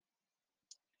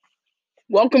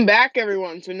Welcome back,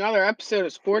 everyone, to another episode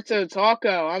of Sportso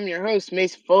Talko. I'm your host,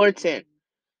 Mason Fullerton.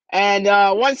 And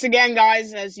once again,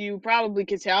 guys, as you probably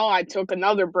could tell, I took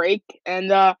another break,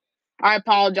 and I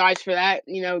apologize for that.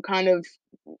 Kind of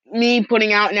me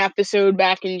putting out an episode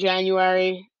back in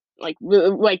January, like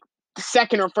the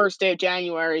second or first day of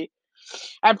January,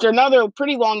 after another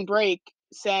pretty long break,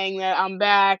 saying that I'm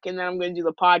back and then I'm going to do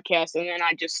the podcast, and then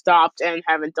I just stopped and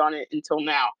haven't done it until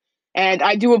now. And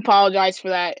I do apologize for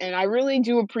that, and I really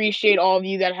do appreciate all of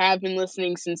you that have been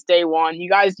listening since day one. You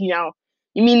guys, you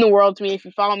mean the world to me. If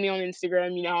you follow me on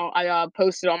Instagram, I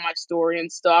posted on my story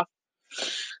and stuff.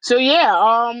 So yeah,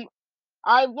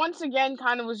 I once again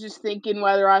kind of was just thinking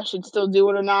whether I should still do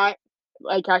it or not.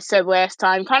 Like I said last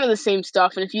time, kind of the same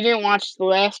stuff. And if you didn't watch the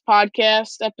last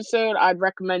podcast episode, I'd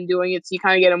recommend doing it so you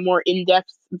kind of get a more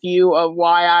in-depth view of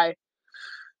why I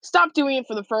stopped doing it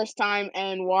for the first time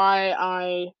and why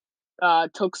I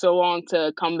took so long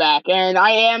to come back. And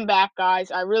I am back, guys.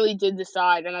 I really did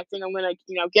decide, and I think I'm gonna,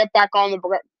 get back on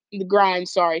the grind.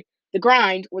 Sorry, the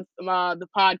grind with the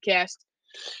podcast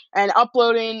and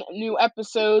uploading new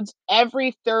episodes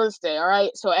every Thursday. All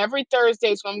right, so every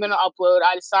Thursday is when I'm gonna upload.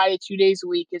 I decided 2 days a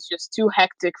week is just too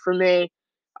hectic for me.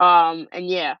 And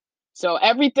yeah, so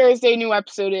every Thursday new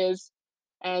episode is,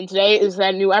 and today is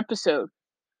that new episode.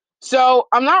 So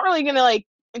I'm not really gonna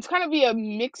it's kind of be a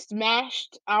mixed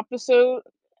mashed episode,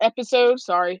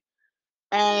 sorry.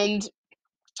 And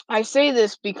I say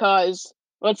this because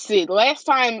let's see, the last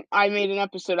time I made an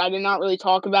episode I did not really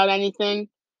talk about anything,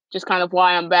 just kind of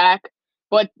why I'm back.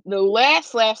 But the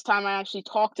last time I actually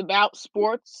talked about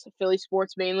sports, Philly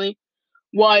sports mainly,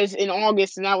 was in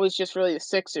August, and that was just really the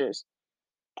Sixers.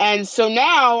 And so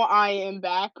now I am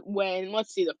back when,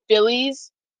 let's see, the Philly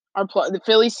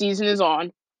season is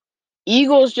on.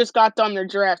 Eagles just got done their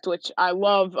draft, which I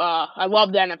love. I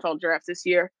love the NFL draft this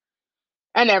year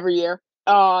and every year.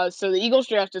 So the Eagles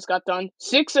draft just got done.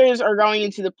 Sixers are going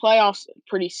into the playoffs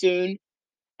pretty soon,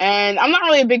 and I'm not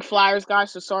really a big Flyers guy,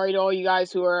 so sorry to all you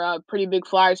guys who are pretty big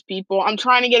Flyers people. I'm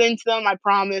trying to get into them, I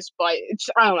promise, but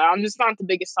I don't know. I'm just not the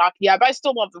biggest hockey guy, but I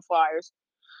still love the Flyers.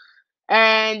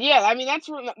 And yeah, I mean that's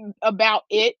about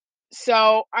it.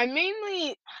 So I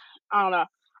don't know.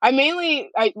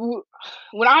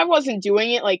 When I wasn't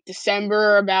doing it, like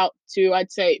December about to,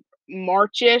 I'd say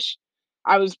Marchish,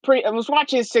 I was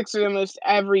watching the Sixers almost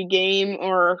every game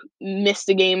or missed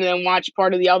a game and then watch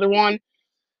part of the other one.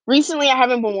 Recently, I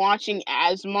haven't been watching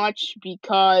as much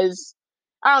because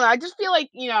I don't know. I just feel like,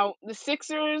 the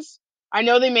Sixers, I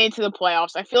know they made it to the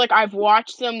playoffs. I feel like I've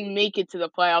watched them make it to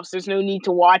the playoffs. There's no need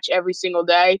to watch every single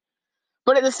day.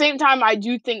 But at the same time, I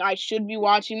do think I should be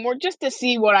watching more just to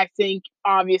see what I think,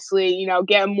 obviously,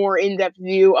 get a more in-depth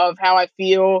view of how I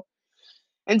feel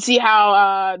and see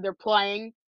how they're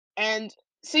playing. And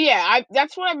so, yeah,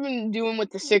 that's what I've been doing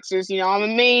with the Sixers.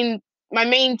 My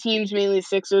main team's mainly the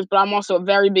Sixers, but I'm also a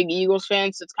very big Eagles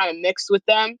fan, so it's kind of mixed with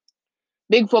them.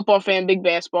 Big football fan, big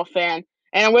basketball fan.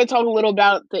 And I'm going to talk a little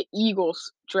about the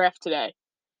Eagles draft today.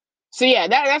 So yeah,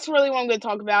 that's really what I'm going to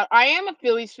talk about. I am a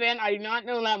Phillies fan. I do not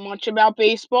know that much about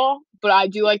baseball, but I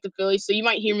do like the Phillies. So you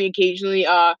might hear me occasionally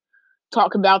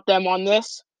talk about them on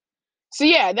this. So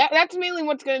yeah, that's mainly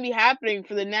what's going to be happening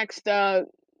for the next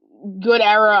good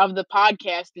era of the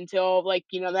podcast until the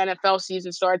NFL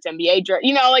season starts, NBA draft.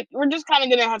 We're just kind of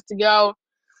going to have to go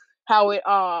how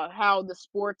the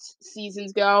sports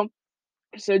seasons go.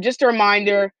 So just a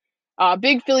reminder,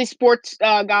 big Philly sports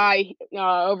guy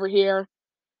over here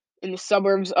in the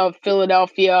suburbs of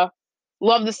Philadelphia.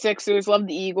 Love the Sixers, love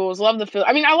the Eagles, love the Philly.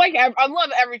 I mean, I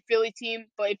love every Philly team,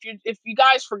 but if you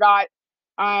guys forgot,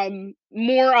 I'm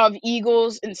more of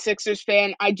Eagles and Sixers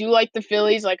fan. I do like the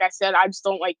Phillies. Like I said, I just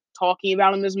don't like talking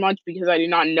about them as much because I do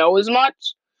not know as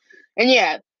much. And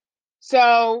yeah,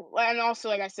 so and also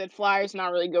like I said, Flyers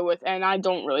not really good with, and I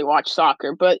don't really watch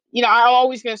soccer, but I'm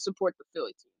always gonna support the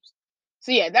Philly teams.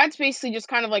 So yeah, that's basically just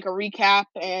kind of like a recap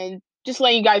and just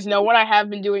letting you guys know what I have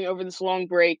been doing over this long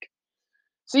break.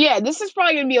 So yeah, this is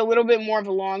probably going to be a little bit more of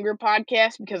a longer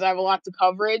podcast because I have a lot to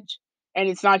coverage, and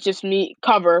it's not just me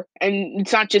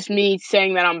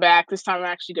saying that I'm back. This time I'm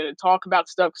actually going to talk about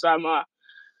stuff because I'm a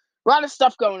lot of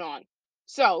stuff going on.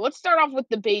 So let's start off with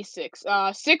the basics.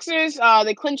 Sixers,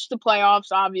 they clinched the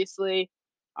playoffs. Obviously,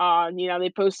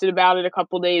 they posted about it a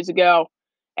couple days ago,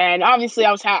 and obviously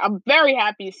I'm very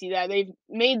happy to see that they've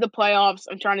made the playoffs.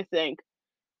 I'm trying to think.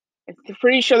 I'm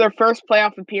pretty sure their first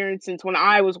playoff appearance since when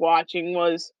I was watching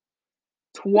was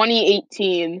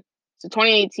 2018. So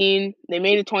 2018, they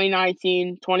made it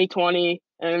 2019, 2020,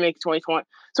 and they make it 2020.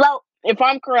 So, if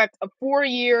I'm correct, a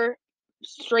 4-year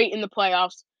straight in the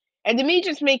playoffs. And to me,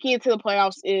 just making it to the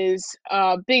playoffs is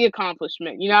a big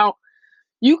accomplishment.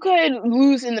 you could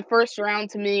lose in the first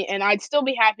round to me, and I'd still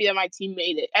be happy that my team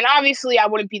made it. And obviously, I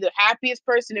wouldn't be the happiest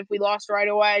person if we lost right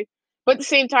away. But at the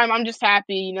same time, I'm just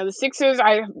happy. The Sixers,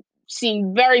 I've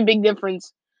seen very big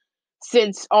difference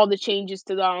since all the changes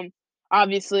to them.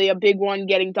 Obviously, a big one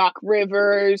getting Doc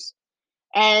Rivers.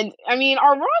 And I mean,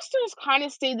 our roster has kind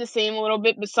of stayed the same a little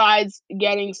bit, besides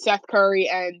getting Seth Curry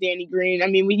and Danny Green. I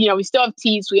mean, we still have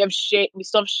Tease, we have Shake, we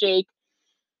still have Shake,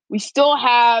 we still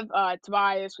have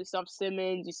Tobias, we still have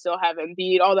Simmons, we still have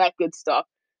Embiid, all that good stuff.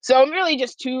 So really,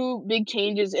 just two big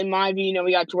changes in my view.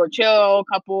 We got George Hill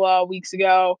a couple weeks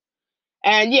ago,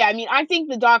 and yeah, I mean, I think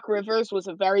the Doc Rivers was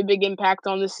a very big impact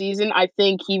on the season. I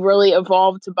think he really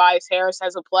evolved Tobias Harris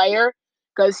as a player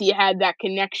because he had that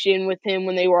connection with him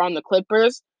when they were on the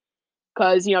Clippers.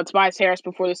 Because Tobias Harris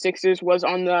before the Sixers was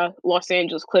on the Los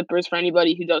Angeles Clippers. For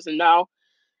anybody who doesn't know,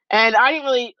 and I didn't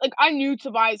really like. I knew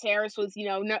Tobias Harris was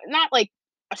not like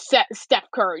a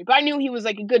Steph Curry, but I knew he was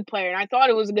like a good player, and I thought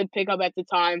it was a good pickup at the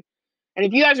time. And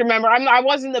if you guys remember, I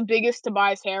wasn't the biggest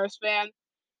Tobias Harris fan,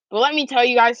 but let me tell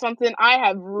you guys something. I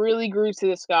have really grew to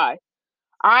this guy.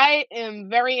 I am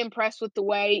very impressed with the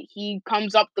way he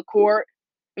comes up the court.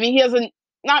 I mean, he doesn't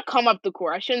not come up the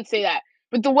court. I shouldn't say that,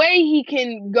 but the way he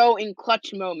can go in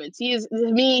clutch moments. To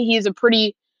me, he is a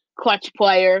pretty clutch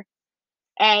player.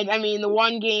 And I mean, the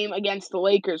one game against the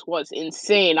Lakers was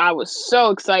insane. I was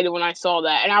so excited when I saw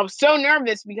that, and I was so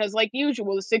nervous because, like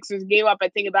usual, the Sixers gave up, I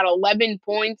think, about 11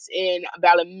 points in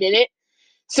about a minute.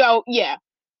 So yeah,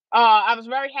 I was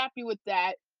very happy with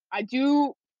that. I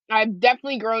do. I've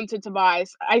definitely grown to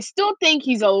Tobias. I still think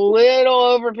he's a little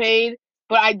overpaid,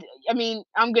 but I mean,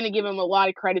 I'm gonna give him a lot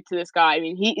of credit to this guy. I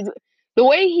mean, the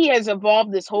way he has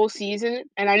evolved this whole season,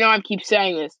 and I know I keep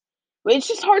saying this, but it's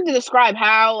just hard to describe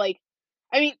how. Like,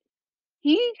 I mean,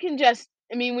 he can just.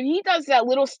 I mean, when he does that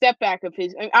little step back of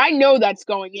his, I know that's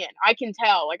going in. I can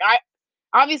tell. Like,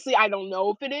 obviously I don't know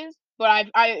if it is, but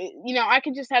I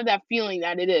can just have that feeling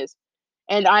that it is.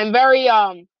 And I'm very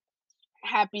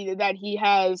happy that he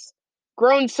has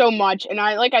grown so much. And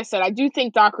like I said, I do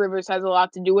think Doc Rivers has a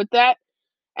lot to do with that.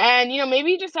 And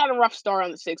maybe he just had a rough start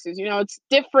on the Sixers. It's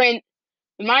different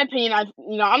in my opinion. I'm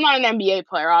not an NBA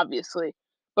player, obviously,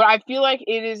 but I feel like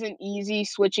it isn't easy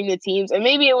switching the teams, and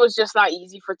maybe it was just not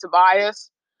easy for Tobias.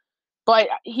 But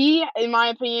in my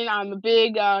opinion, I'm a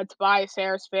big Tobias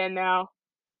Harris fan now.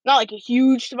 Not like a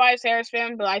huge Tobias Harris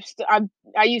fan, but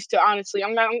I used to, honestly.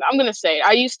 I'm gonna say it.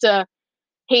 I used to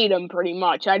hate him pretty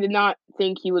much. I did not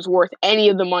think he was worth any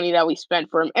of the money that we spent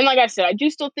for him. And like I said, I do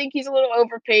still think he's a little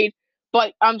overpaid,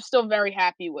 but I'm still very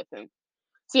happy with him.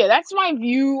 So yeah, that's my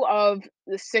view of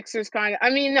the Sixers kind of. I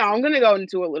mean, no, I'm gonna go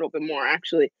into a little bit more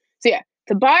actually. So yeah,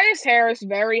 Tobias Harris,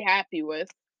 very happy with.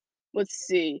 Let's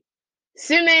see.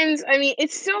 Simmons, I mean,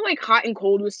 it's still like hot and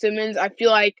cold with Simmons. I feel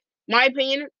like, my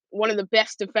opinion, one of the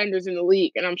best defenders in the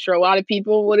league, and I'm sure a lot of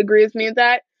people would agree with me with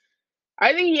that.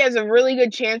 I think he has a really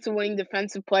good chance of winning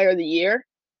Defensive Player of the Year.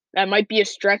 That might be a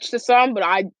stretch to some, but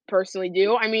I personally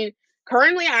do. I mean,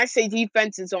 currently, I say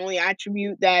defense is the only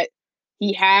attribute that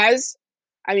he has.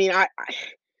 I mean,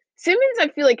 Simmons, I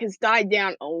feel like, has died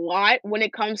down a lot when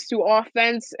it comes to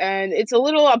offense, and it's a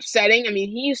little upsetting. I mean,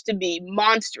 he used to be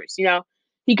monstrous.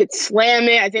 He could slam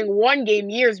it. I think one game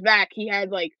years back, he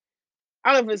had like,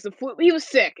 I don't know if it was the flu. He was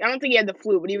sick. I don't think he had the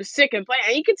flu, but he was sick and playing,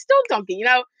 and he could still dunk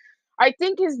it. I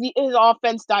think his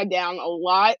offense died down a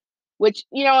lot, which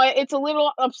it's a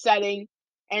little upsetting.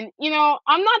 And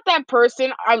I'm not that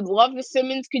person. I would love if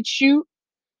Simmons could shoot,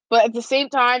 but at the same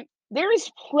time, there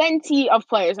is plenty of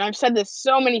players, and I've said this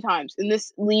so many times in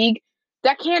this league,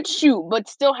 that can't shoot but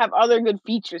still have other good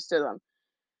features to them.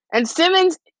 And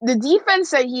Simmons, the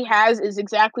defense that he has is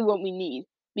exactly what we need,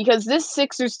 because this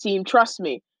Sixers team, trust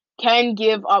me, can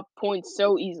give up points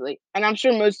so easily. And I'm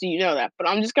sure most of you know that, but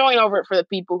I'm just going over it for the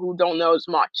people who don't know as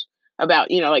much about,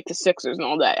 like the Sixers and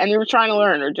all that. And they're trying to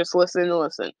learn or just listen to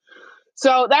listen.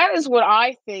 So that is what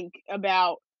I think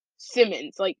about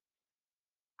Simmons. Like,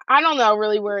 I don't know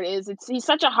really where it is. He's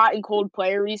such a hot and cold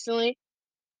player recently.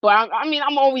 But I mean,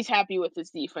 I'm always happy with his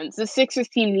defense. The Sixers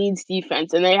team needs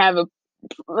defense, and they have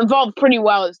evolved pretty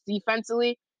well as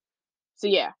defensively. So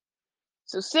yeah.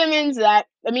 So Simmons,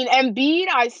 Embiid,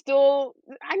 I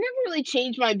never really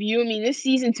changed my view. I mean, this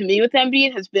season to me with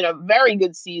Embiid has been a very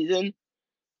good season.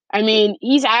 I mean,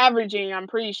 he's averaging, I'm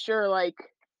pretty sure, like,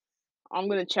 I'm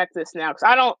going to check this now because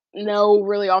I don't know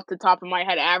really off the top of my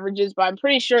head averages, but I'm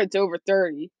pretty sure it's over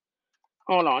 30.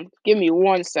 Hold on. Give me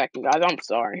 1 second, guys. I'm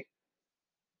sorry.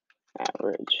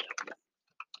 Average.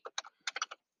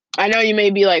 I know you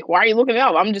may be like, why are you looking it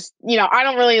up? I'm just, I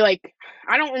don't really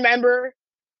I don't remember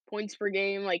points per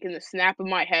game, like, in the snap of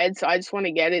my head, so I just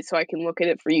wanna get it so I can look at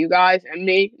it for you guys and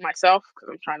myself, because 'cause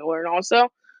I'm trying to learn also.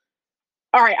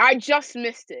 Alright, I just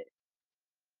missed it.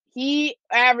 He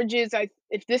averages,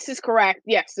 if this is correct,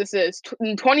 yes, this is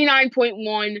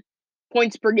 29.1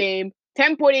 points per game,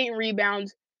 10.8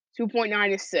 rebounds,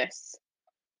 2.9 assists.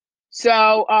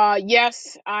 So,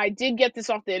 yes, I did get this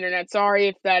off the internet. Sorry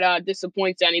if that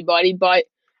disappoints anybody, but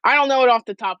I don't know it off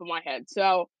the top of my head.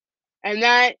 So, and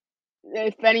that,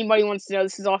 if anybody wants to know,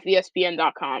 this is off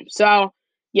ESPN.com. So,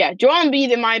 yeah, Joel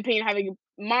Embiid, in my opinion, having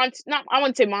a not I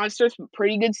wouldn't say monstrous, but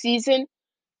pretty good season.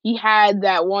 He had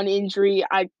that one injury.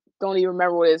 I don't even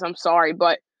remember what it is. I'm sorry,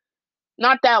 but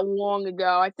not that long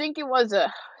ago. I think it was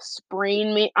a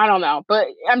sprain. I don't know, but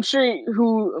I'm sure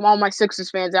who all my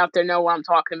Sixers fans out there know what I'm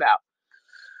talking about.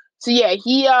 So yeah,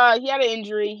 he had an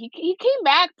injury. He came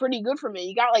back pretty good for me.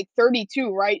 He got like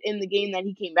 32 right in the game that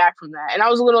he came back from that, and I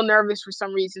was a little nervous for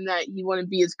some reason that he wouldn't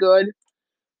be as good.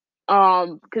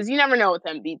 Because you never know with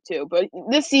Embiid too. But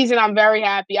this season, I'm very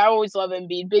happy. I always love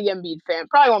Embiid, big Embiid fan.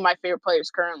 Probably one of my favorite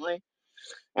players currently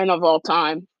and of all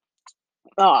time.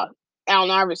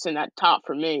 Allen Iverson at top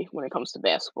for me when it comes to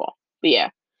basketball. But yeah,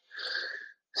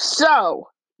 so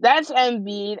that's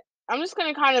Embiid. I'm just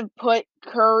gonna kind of put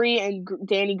Curry and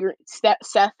Danny Green,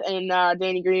 Seth and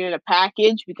Danny Green in a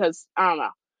package because I don't know.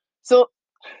 So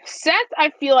Seth, I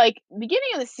feel like beginning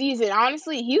of the season,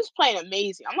 honestly, he was playing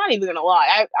amazing. I'm not even gonna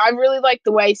lie. I really like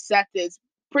the way Seth is.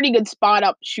 Pretty good spot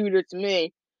up shooter to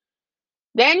me.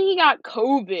 Then he got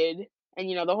COVID, and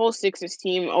the whole Sixers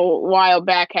team a while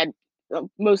back had a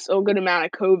good amount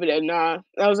of COVID, and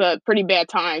that was a pretty bad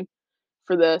time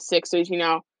for the Sixers.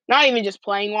 Not even just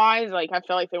playing wise, like I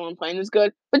felt like they weren't playing as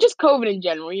good, but just COVID in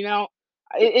general.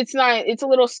 It's not. It's a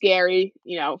little scary,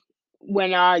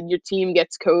 when your team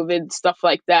gets COVID, stuff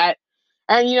like that.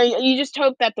 And you just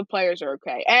hope that the players are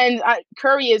okay. And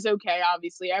Curry is okay.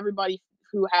 Obviously, everybody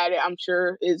who had it, I'm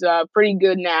sure, is pretty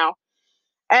good now.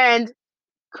 And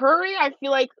Curry, I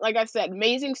feel like I said,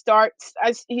 amazing start.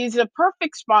 He's a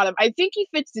perfect spot up. I think he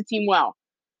fits the team well,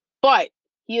 but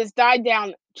he has died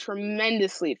down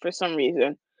tremendously for some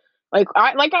reason. Like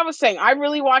I was saying, I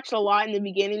really watched a lot in the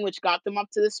beginning, which got them up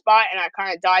to this spot, and I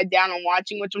kind of died down on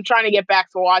watching, which I'm trying to get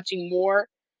back to watching more.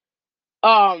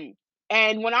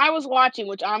 And when I was watching,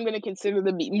 which I'm going to consider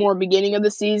the more beginning of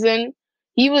the season,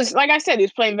 he was, like I said, he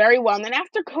was playing very well. And then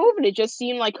after COVID, it just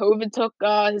seemed like COVID took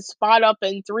his spot up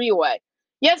and three away.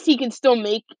 Yes, he can still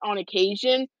make on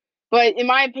occasion, but in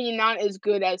my opinion, not as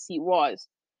good as he was.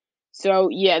 So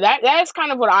yeah, that's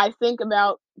kind of what I think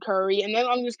about Curry. And then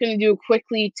I'm just going to do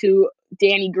quickly to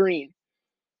Danny Green.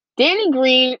 Danny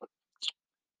Green,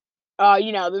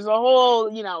 there's a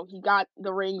whole, he got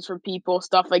the rings for people,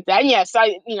 stuff like that. And yes,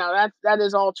 that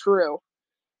is all true.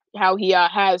 How he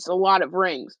has a lot of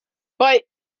rings, but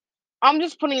I'm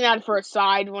just putting that for a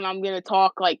side when I'm gonna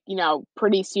talk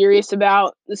pretty serious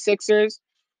about the Sixers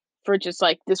for just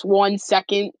like this 1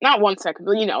 second, not 1 second,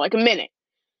 but like a minute.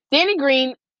 Danny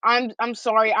Green, I'm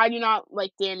sorry, I do not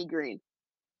like Danny Green.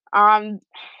 On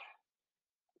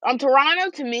Toronto,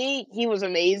 to me, he was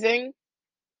amazing.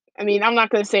 I mean, I'm not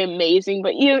gonna say amazing,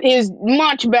 but he is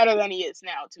much better than he is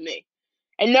now to me.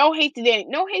 And no hate to Danny,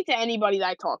 no hate to anybody that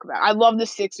I talk about. I love the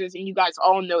Sixers, and you guys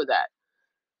all know that.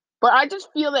 But I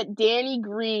just feel that Danny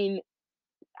Green,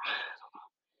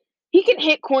 he can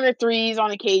hit corner threes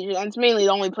on occasion, and it's mainly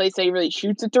the only place that he really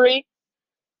shoots a three.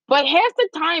 But half the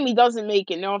time he doesn't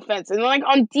make it, no offense. And like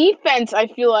on defense, I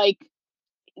feel like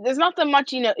there's not that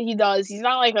much he does. He's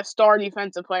not like a star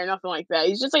defensive player, nothing like that.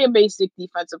 He's just like a basic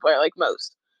defensive player like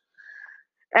most.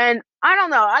 And I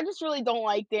don't know. I just really don't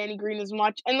like Danny Green as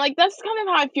much. And like that's kind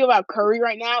of how I feel about Curry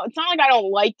right now. It's not like I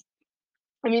don't like.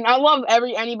 I mean, I love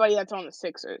anybody that's on the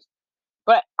Sixers.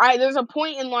 But there's a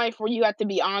point in life where you have to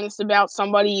be honest about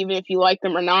somebody, even if you like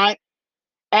them or not.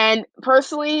 And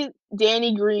personally,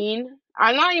 Danny Green,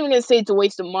 I'm not even going to say it's a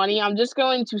waste of money. I'm just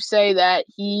going to say that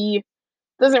he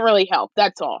doesn't really help.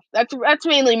 That's all. That's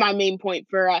mainly my main point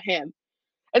for him.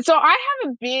 And so I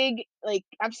have a big,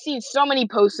 I've seen so many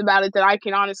posts about it that I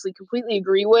can honestly completely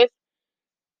agree with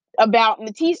about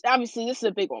Matisse. Obviously, this is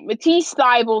a big one. Matisse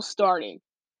Thybulle starting,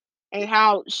 and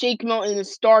how Shake Milton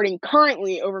is starting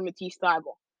currently over Matisse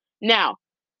Thybulle. Now,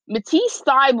 Matisse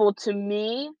Thybulle to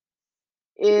me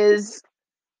is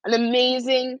an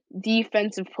amazing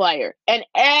defensive player, and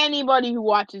anybody who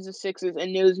watches the Sixers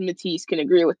and knows Matisse can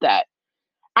agree with that.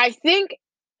 I think,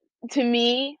 to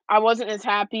me, I wasn't as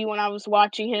happy when I was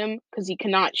watching him because he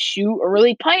cannot shoot or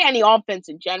really play any offense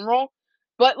in general.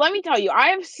 But let me tell you, I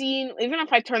have seen, even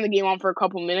if I turn the game on for a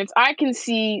couple minutes, I can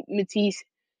see Matisse.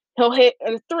 He'll hit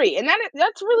a three, and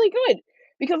that's really good.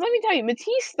 Because let me tell you,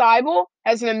 Matisse Thybulle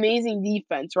has an amazing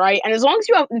defense, right? And as long as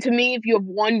you have, to me, if you have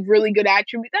one really good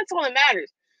attribute, that's all that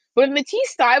matters. But if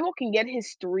Matisse Thybulle can get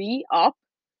his three up,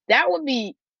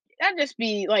 that'd just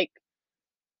be like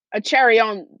a cherry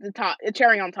on the top, a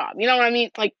cherry on top. You know what I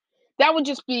mean? Like that would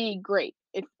just be great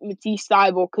if Matisse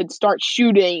Thybulle could start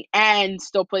shooting and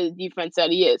still play the defense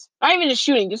that he is. Not even just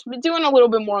shooting, just doing a little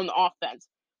bit more on the offense.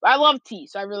 But I love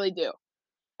Tease, I really do.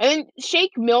 And then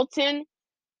Shake Milton.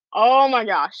 Oh my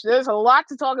gosh, there's a lot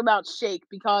to talk about Shake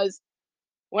because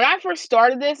when I first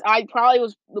started this, I probably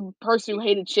was the person who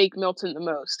hated Shake Milton the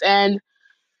most. And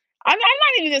I'm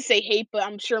not even gonna say hate, but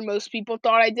I'm sure most people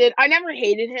thought I did. I never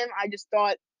hated him. I just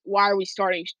thought, why are we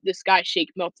starting this guy Shake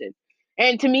Milton?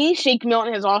 And to me, Shake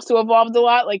Milton has also evolved a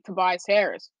lot, like Tobias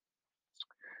Harris.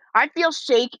 I feel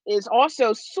Shake is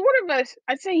also sort of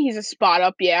I'd say he's a spot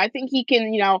up. Yeah, I think he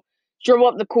can, dribble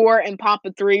up the court and pop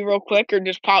a three real quick, or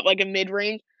just pop like a mid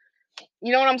range.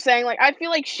 You know what I'm saying? Like, I feel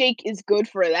like Shake is good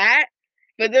for that,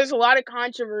 but there's a lot of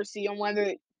controversy on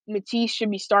whether Matisse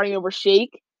should be starting over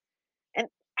Shake. And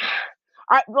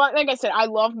like I said, I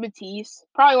love Matisse,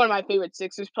 probably one of my favorite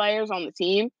Sixers players on the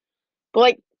team. But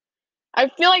like, I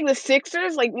feel like the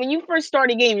Sixers, like when you first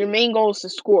start a game, your main goal is to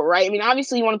score, right? I mean,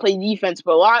 obviously you want to play defense,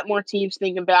 but a lot more teams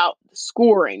think about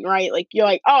scoring, right? Like you're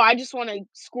like, oh, I just want to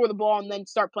score the ball and then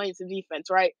start playing some defense,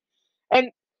 right? And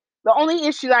the only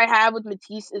issue that I have with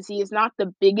Matisse is he is not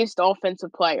the biggest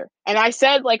offensive player. And I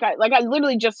said, I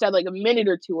literally just said like a minute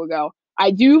or two ago,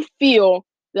 I do feel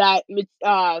that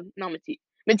not Matisse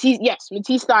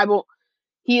Thybulle,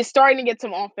 he is starting to get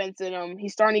some offense in him.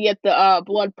 He's starting to get the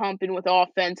blood pumping with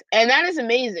offense, and that is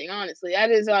amazing. Honestly, that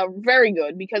is very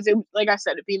good because, like I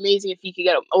said, it'd be amazing if he could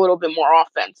get a little bit more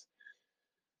offense.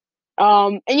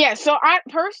 And yeah, so I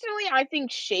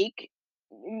think Shake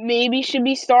maybe should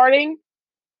be starting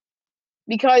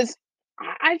because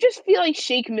I just feel like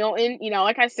Shake Milton,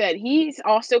 like I said, he's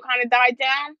also kind of died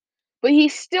down, but he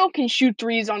still can shoot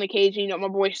threes on occasion. My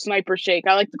boy Sniper Shake.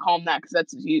 I like to call him that because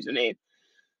that's his username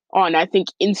on, I think,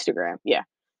 Instagram. Yeah.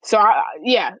 So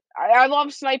I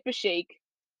love Sniper Shake.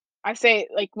 I say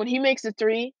like when he makes a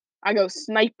three, I go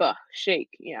Sniper Shake.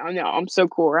 Yeah, I know. I'm so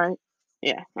cool, right?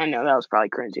 Yeah, I know that was probably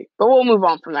cringy, but we'll move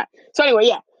on from that. So anyway,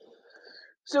 yeah.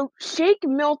 So Shake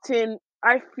Milton,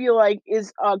 I feel like,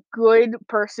 is a good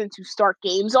person to start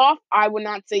games off. I would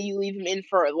not say you leave him in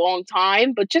for a long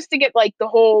time, but just to get like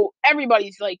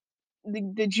everybody's like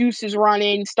the juice is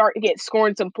running, start to get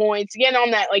scoring some points, get on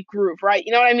that like groove, right?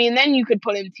 You know what I mean? Then you could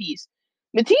put in Tease.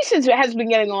 Matisse has been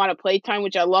getting a lot of play time,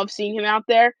 which I love seeing him out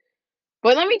there.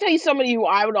 But let me tell you somebody who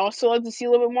I would also like to see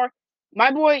a little bit more.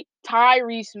 My boy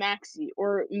Tyrese Maxey,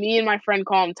 or me and my friend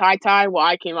call him Ty Ty. Well,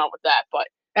 I came up with that, but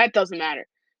that doesn't matter.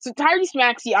 So Tyrese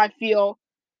Maxey, I feel,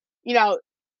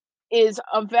 is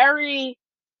a very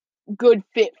good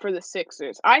fit for the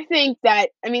Sixers. I think that,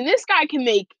 this guy can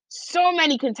make so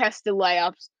many contested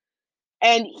layups,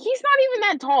 and he's not even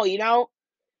that tall.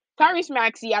 Tyrese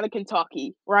Maxey out of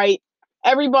Kentucky, right?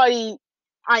 Everybody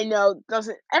I know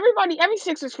doesn't. Every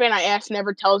Sixers fan I ask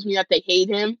never tells me that they hate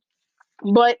him.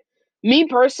 But me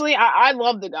personally, I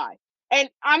love the guy. And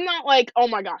I'm not like, oh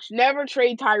my gosh, never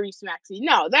trade Tyrese Maxey.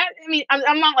 No,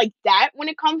 I'm not like that when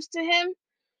it comes to him.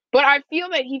 But I feel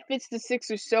that he fits the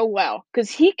Sixers so well because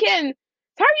Tyrese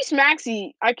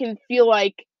Maxey, I can feel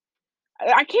like,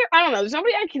 I don't know, there's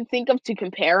nobody I can think of to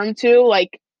compare him to.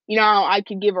 Like, I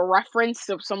could give a reference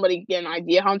so somebody get an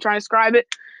idea how I'm trying to describe it.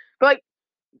 But like,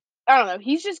 I don't know.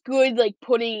 He's just good, like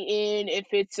putting in if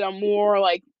it's a more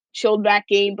like chilled back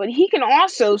game, but he can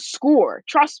also score.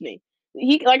 Trust me.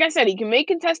 Like I said, he can make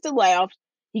contested layups.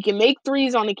 He can make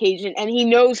threes on occasion, and he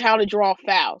knows how to draw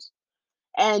fouls.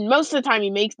 And most of the time, he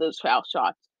makes those foul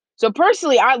shots. So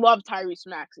personally, I love Tyrese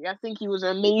Maxey. I think he was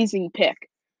an amazing pick,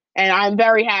 and I'm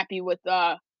very happy with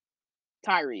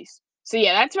Tyrese. So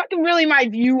yeah, that's really my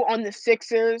view on the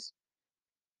Sixers.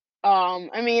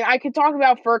 I could talk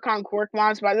about Furkan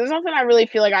Korkmaz, but there's nothing I really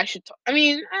feel like I should.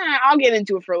 I'll get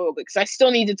into it for a little bit because I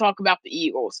still need to talk about the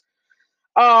Eagles.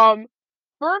 Um,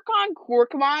 Furkan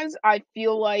Korkmaz, I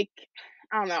feel like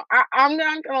I don't know. I'm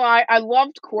not gonna lie. I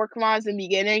loved Korkmaz in the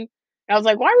beginning. I was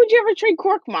like, why would you ever trade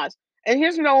Korkmaz? And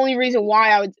here's the only reason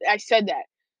why I said that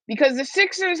because the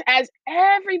Sixers, as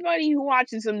everybody who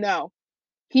watches them know,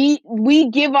 we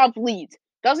give up leads.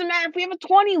 Doesn't matter if we have a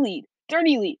 20 lead,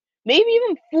 30 lead, maybe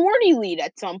even 40 lead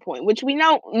at some point, which we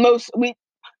know we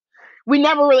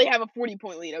never really have a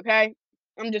 40-point lead, okay?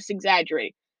 I'm just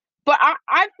exaggerating. But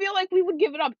I feel like we would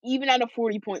give it up even at a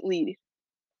 40-point lead.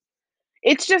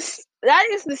 It's just that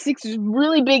is the Sixers'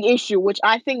 really big issue, which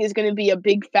I think is going to be a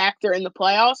big factor in the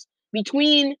playoffs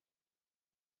between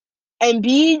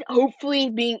Embiid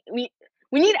hopefully being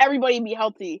we need everybody to be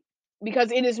healthy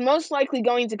because it is most likely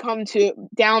going to come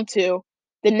down to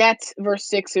the Nets versus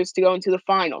Sixers to go into the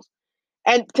finals.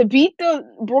 And to beat the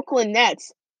Brooklyn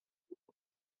Nets,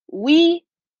 we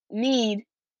need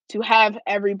to have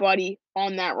everybody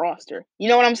on that roster. You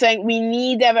know what I'm saying? We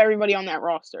need to have everybody on that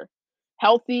roster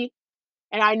healthy.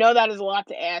 And I know that is a lot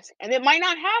to ask, and it might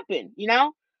not happen,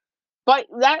 But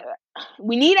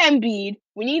we need Embiid.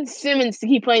 We need Simmons to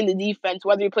keep playing the defense,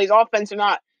 whether he plays offense or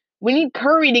not. We need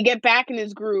Curry to get back in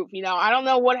his groove. I don't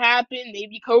know what happened.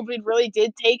 Maybe COVID really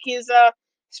did take his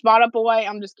spot up away.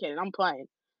 I'm just kidding. I'm playing.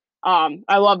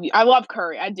 I love you. I love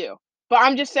Curry. I do. But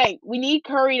I'm just saying, we need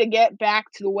Curry to get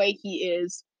back to the way he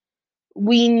is.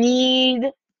 We need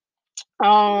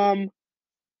Danny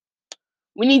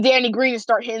Green to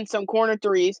start hitting some corner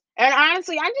threes. And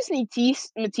honestly, I just need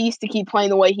Matisse to keep playing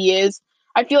the way he is.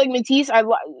 I feel like Matisse, as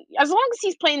long as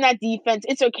he's playing that defense,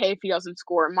 it's okay if he doesn't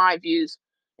score.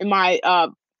 In my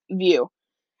view.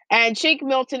 And Shake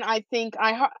Milton, I think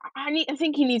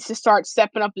he needs to start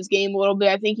stepping up his game a little bit.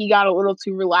 I think he got a little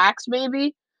too relaxed,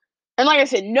 maybe. And like I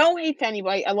said, no hate to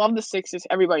anybody. I love the Sixers.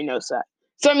 Everybody knows that.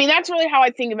 So, that's really how I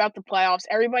think about the playoffs.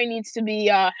 Everybody needs to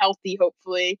be healthy,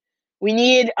 hopefully. We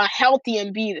need a healthy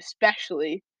Embiid,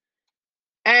 especially.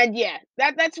 And, yeah,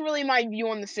 that's really my view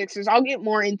on the Sixers. I'll get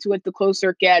more into it the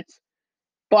closer it gets.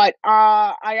 But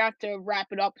I have to wrap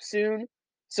it up soon.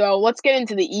 So, let's get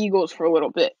into the Eagles for a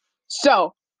little bit.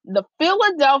 So, the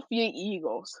Philadelphia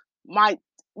Eagles, my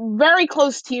very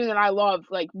close team that I love,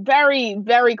 like very,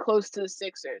 very close to the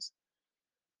Sixers.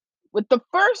 With the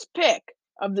first pick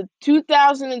of the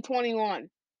 2021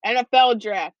 NFL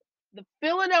Draft, the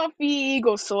Philadelphia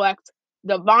Eagles select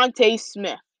Devontae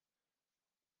Smith.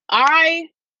 I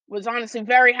was honestly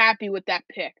very happy with that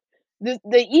pick. The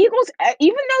Eagles,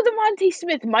 even though Devontae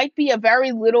Smith might be a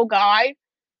very little guy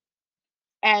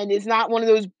and is not one of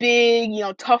those big,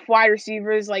 tough wide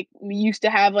receivers like we used to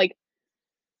have, like,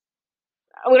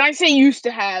 when I say used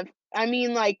to have, I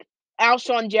mean like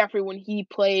Alshon Jeffrey when he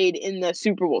played in the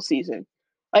Super Bowl season.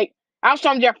 Like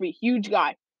Alshon Jeffrey, huge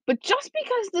guy. But just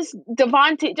because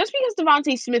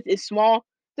Devontae Smith is small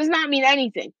does not mean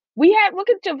anything. Look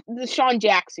at Deshaun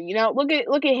Jackson, look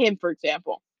at him, for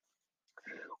example.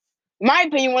 In my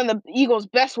opinion, one of the Eagles'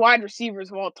 best wide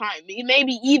receivers of all time.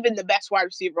 Maybe even the best wide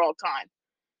receiver of all time.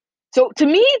 So to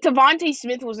me, Devontae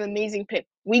Smith was an amazing pick.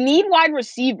 We need wide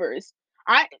receivers.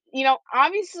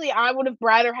 Obviously I would have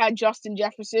rather had Justin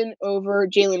Jefferson over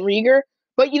Jalen Reagor,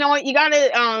 but you know what? You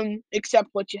gotta accept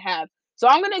what you have. So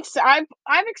I've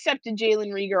accepted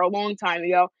Jalen Reagor a long time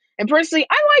ago, and personally,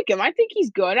 I like him. I think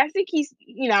he's good. I think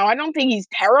I don't think he's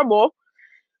terrible.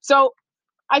 So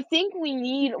I think we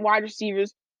need wide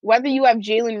receivers, whether you have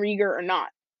Jalen Reagor or not,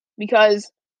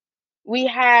 because we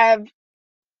have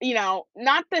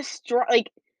not the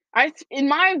in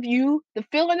my view, the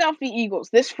Philadelphia Eagles,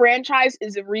 this franchise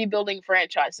is a rebuilding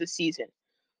franchise this season.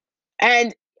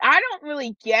 And I don't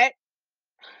really get,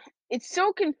 it's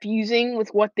so confusing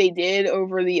with what they did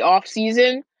over the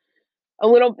offseason. A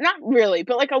little, not really,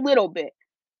 but like a little bit.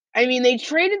 I mean, they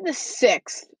traded the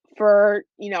 6th for,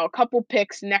 a couple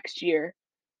picks next year.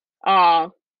 I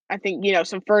think,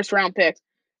 some first round picks.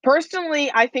 Personally,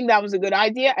 I think that was a good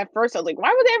idea. At first, I was like,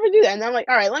 why would they ever do that? And I'm like,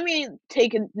 all right, let me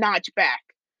take a notch back.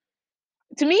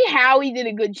 To me, Howie did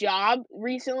a good job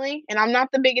recently, and I'm not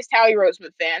the biggest Howie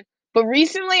Roseman fan, but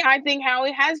recently I think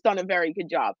Howie has done a very good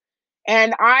job.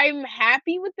 And I'm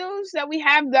happy with those that we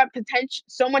have that potential,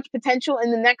 so much potential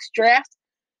in the next draft,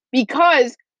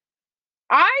 because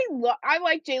I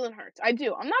like Jalen Hurts. I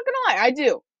do. I'm not gonna lie, I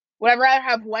do. Would I rather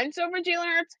have Wentz over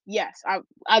Jalen Hurts? Yes.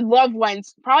 I love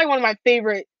Wentz. Probably one of my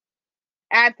favorite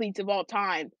athletes of all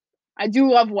time. I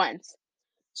do love Wentz.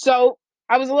 So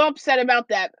I was a little upset about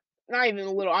that. Not even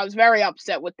a little. I was very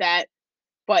upset with that.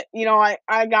 But,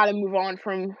 I got to move on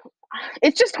from.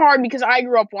 It's just hard because I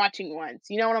grew up watching Wentz.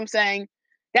 You know what I'm saying?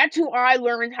 That's who I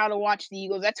learned how to watch the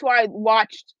Eagles. That's who I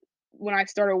watched when I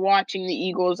started watching the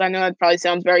Eagles. I know that probably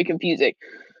sounds very confusing.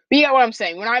 But you get what I'm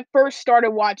saying. When I first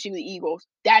started watching the Eagles,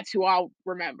 that's who I'll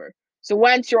remember. So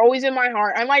Wentz, you're always in my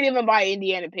heart. I might even buy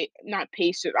Indiana, not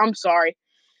Pacers. I'm sorry.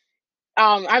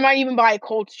 I might even buy a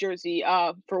Colts jersey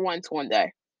for Wentz one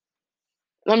day.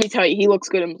 Let me tell you, he looks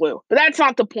good in blue. But that's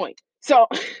not the point. So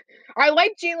I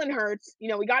like Jalen Hurts.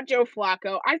 We got Joe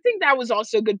Flacco. I think that was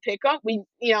also a good pickup.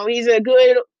 He's a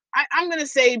good, I'm going to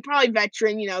say probably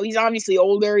veteran. He's obviously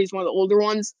older. He's one of the older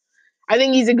ones. I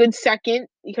think he's a good second,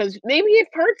 because maybe if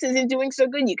Hurts isn't doing so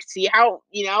good, you can see how,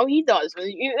 he does.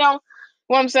 You know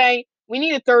what I'm saying? We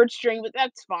need a third string, but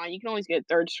that's fine. You can always get a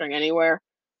third string anywhere.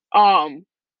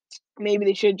 Maybe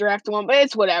they should draft one, but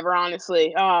it's whatever,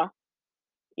 honestly.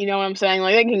 You know what I'm saying?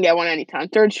 Like, they can get one anytime.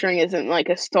 Third string isn't like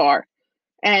a star.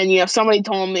 And, somebody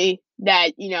told me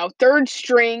that, third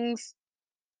strings,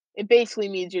 it basically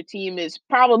means your team is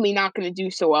probably not going to do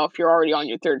so well if you're already on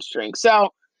your third string. So,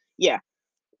 yeah,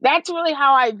 that's really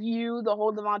how I view the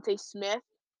whole Devontae Smith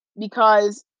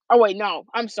because oh wait, no,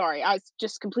 I'm sorry. I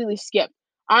just completely skipped.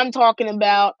 I'm talking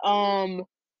about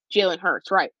Jalen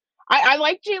Hurts, right. I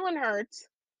like Jalen Hurts.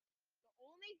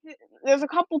 There's a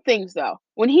couple things though.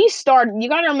 When he started, you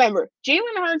got to remember,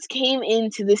 Jalen Hurts came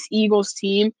into this Eagles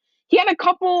team. He had a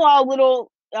couple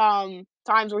little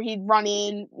times where he'd run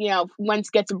in, Wentz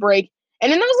gets a break,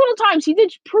 and in those little times, he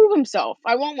did prove himself.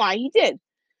 I won't lie, he did.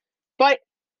 But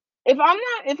if I'm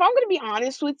going to be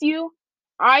honest with you,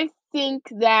 I think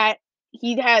that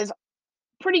he has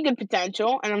pretty good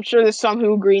potential, and I'm sure there's some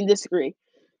who agree and disagree.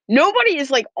 Nobody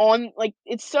is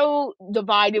it's so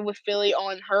divided with Philly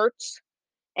on Hurts.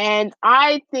 And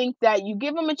I think that you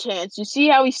give him a chance. You see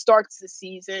how he starts the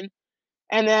season.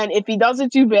 And then if he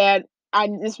doesn't do bad,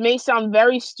 this may sound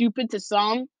very stupid to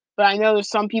some, but I know there's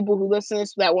some people who listen to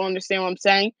this that will understand what I'm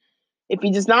saying. If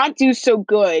he does not do so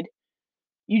good,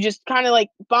 you just kind of like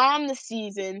bomb the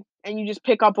season and you just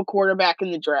pick up a quarterback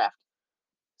in the draft.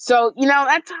 So,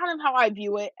 that's kind of how I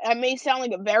view it. It may sound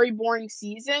like a very boring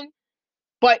season,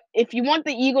 but if you want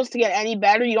the Eagles to get any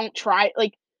better, you don't try.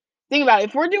 Like, think about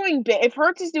it. If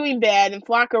Hurts is doing bad and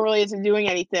Flacco really isn't doing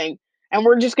anything, and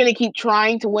we're just going to keep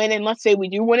trying to win, and let's say we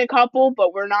do win a couple,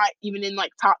 but we're not even in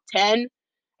like top 10,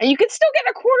 and you can still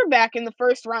get a quarterback in the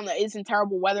first round that isn't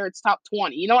terrible, whether it's top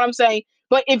 20. You know what I'm saying?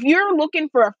 But if you're looking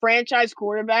for a franchise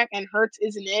quarterback and Hurts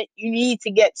isn't it, you need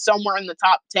to get somewhere in the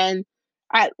top 10,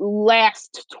 at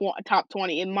last top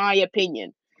 20, in my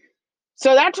opinion.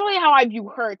 So that's really how I view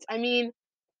Hurts. I mean,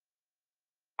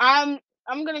 I'm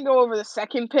I'm gonna go over the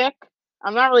second pick.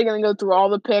 I'm not really gonna go through all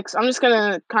the picks. I'm just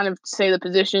gonna kind of say the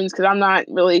positions because I'm not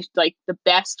really like the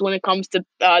best when it comes to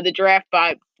the draft, but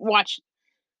I watched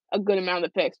a good amount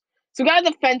of the picks. So we got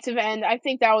a defensive end. I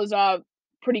think that was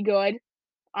pretty good.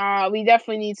 We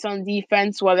definitely need some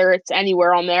defense, whether it's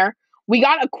anywhere on there. We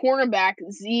got a cornerback,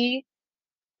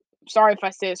 Sorry if I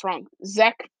say this wrong.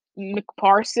 Zach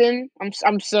McParson.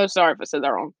 I'm so sorry if I said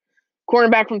that wrong.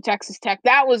 Cornerback from Texas Tech.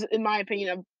 That was, in my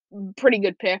opinion, a pretty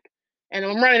good pick. And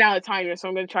I'm running out of time here, so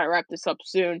I'm going to try to wrap this up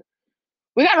soon.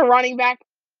 We got a running back.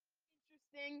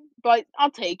 Interesting, but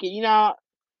I'll take it,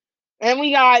 And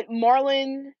we got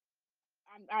Marlon.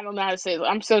 I don't know how to say it.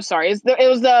 I'm so sorry. It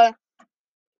was the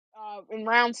in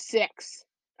round 6,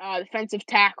 defensive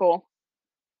tackle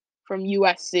from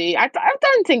USC. I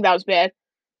didn't think that was bad.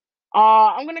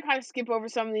 I'm gonna kind of skip over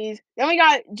some of these. Then we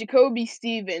got Jacoby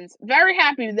Stevens. Very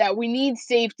happy with that. We need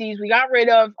safeties. We got rid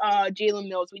of Jalen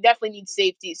Mills. We definitely need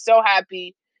safeties. So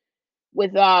happy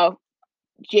with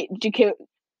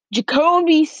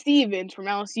Jacoby Stevens from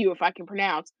LSU, if I can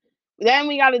pronounce. Then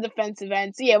we got a defensive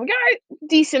end. So yeah, we got a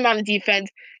decent amount of defense.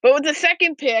 But with the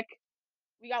second pick,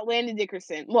 we got Landon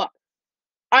Dickerson. Look,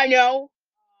 I know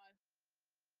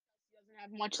he doesn't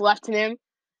have much left in him,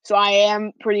 so I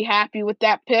am pretty happy with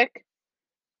that pick.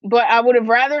 But I would have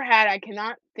rather had, I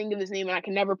cannot think of his name and I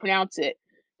can never pronounce it.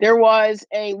 There was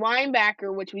a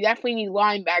linebacker, which we definitely need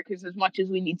linebackers as much as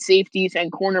we need safeties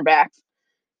and cornerbacks,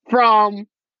 from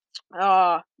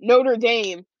Notre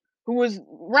Dame, who was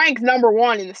ranked number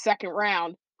 1 in the second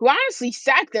round, who honestly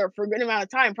sat there for a good amount of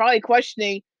time, probably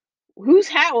questioning whose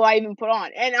hat will I even put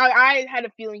on. And I had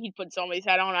a feeling he'd put somebody's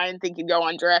hat on. I didn't think he'd go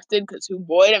undrafted because who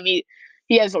would? I mean,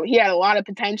 he had a lot of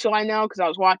potential, I know, because I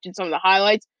was watching some of the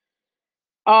highlights.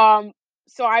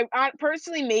 So I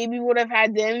personally maybe would have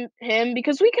had him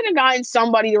because we could have gotten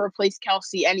somebody to replace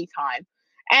Kelsey anytime.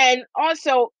 And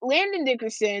also Landon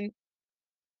Dickerson,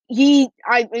 I'm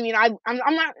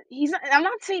not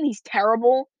saying he's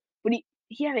terrible, but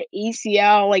he had an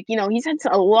ACL, he's had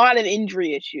a lot of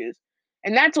injury issues.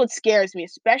 And that's what scares me,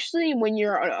 especially when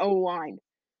you're an O-line.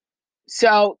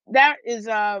 So that is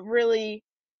really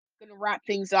gonna wrap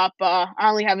things up. I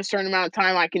only have a certain amount of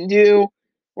time I can do.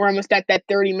 We're almost at that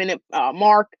 30-minute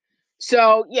mark.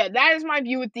 So yeah, that is my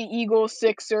view with the Eagles,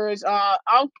 Sixers.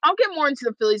 I'll get more into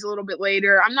the Phillies a little bit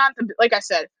later. I'm not like I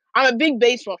said, I'm a big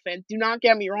baseball fan. Do not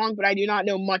get me wrong, but I do not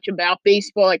know much about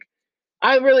baseball. Like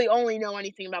I really only know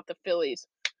anything about the Phillies.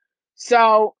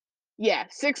 So yeah,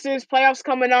 Sixers playoffs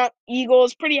coming up.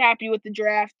 Eagles pretty happy with the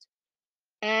draft.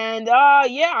 And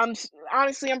yeah, I'm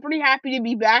pretty happy to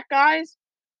be back, guys.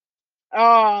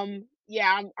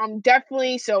 Yeah, I'm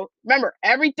definitely, so remember,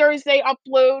 every Thursday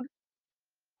upload.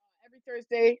 Every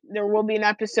Thursday there will be an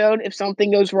episode. If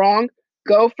something goes wrong,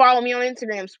 go follow me on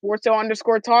Instagram,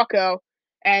 sportso_taco,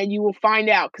 and you will find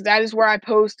out because that is where I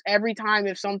post every time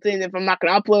if I'm not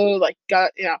gonna upload,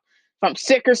 I'm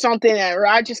sick or something, or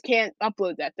I just can't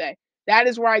upload that day. That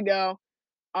is where I go.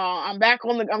 I'm back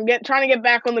on the. I'm trying to get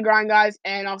back on the grind, guys,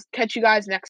 and I'll catch you guys next.